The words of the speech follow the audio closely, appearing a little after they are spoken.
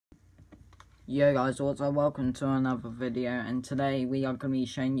Yo guys, what's up? Welcome to another video, and today we are going to be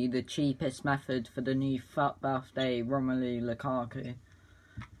showing you the cheapest method for the new FUT birthday Romelu Lukaku.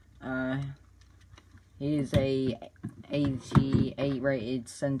 He is a 88 rated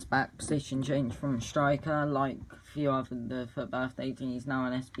centre back, position change from striker. Like a few other the FUT birthday team, he's now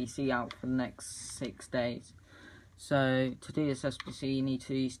an SBC out for the next 6 days. So to do this SBC you need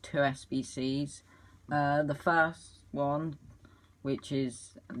to use 2 SBCs. The first one, which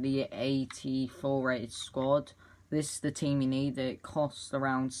is the 84 rated squad. This is the team you need. It costs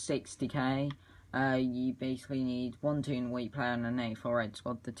around 60k. You basically need 1 team weak player and an 84 rated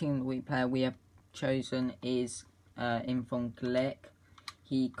squad. The team weak player we have chosen is Inform Glick.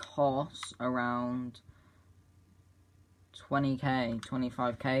 He costs around 20k,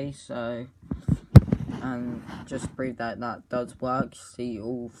 25k. So, and just to prove that that does work, you see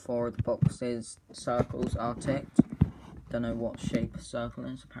all 4 of the boxes circles are ticked. Don't know what shape a circle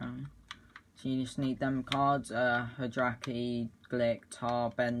is apparently. So you just need them cards: Hadraki, Glick, Tar,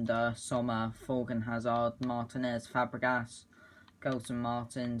 Bender, Sommer, Forgan, Hazard, Martinez, Fabregas, Gelson,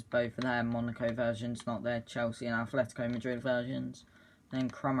 Martins, both of their Monaco versions, not their Chelsea and Atletico Madrid versions. Then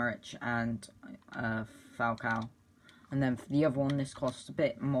Kramaric and Falcao. And then for the other one, this costs a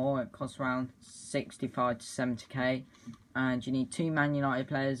bit more. It costs around 65 to 70k. And you need 2 Man United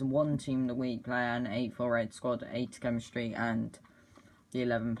players, 1 team the weak player, and 84 rated squad, 8 chemistry, and the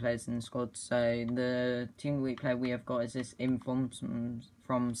 11 players in the squad. So the team the weak player we have got is this Inform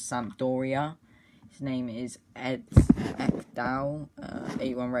from Sampdoria. His name is Ed Ekdal,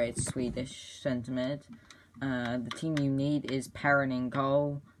 81 rated Swedish centre mid. The team you need is Perrin in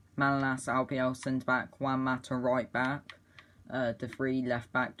goal, Manolas Albiol centre back, Juan Mata right back, De Vrij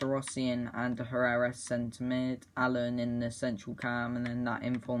left back, De Rossi and De Herrera centre mid, Allen in the central cam, and then that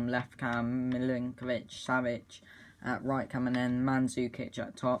Inform left cam, Milinkovic, Savic at right cam, and then Mandzukic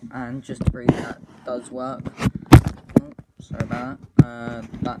at top. And just to prove that does work, sorry about that,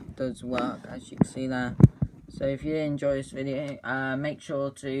 that does work as you can see there. So if you enjoy this video, make sure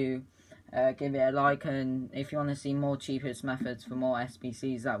to give it a like, and if you want to see more cheapest methods for more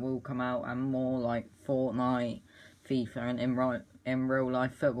SBCs that will come out, and more like Fortnite, FIFA and in real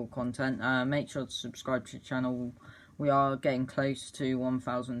life football content, make sure to subscribe to the channel. We are getting close to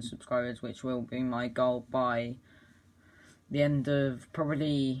 1,000 subscribers, which will be my goal by the end of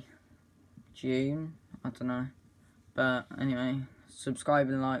probably June, I don't know. But anyway, subscribe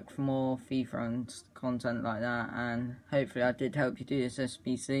and like for more FIFA and content like that, and hopefully I did help you do this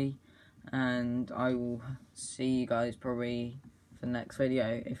SBC. And I will see you guys probably for the next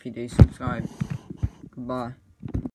video if you do subscribe. Goodbye.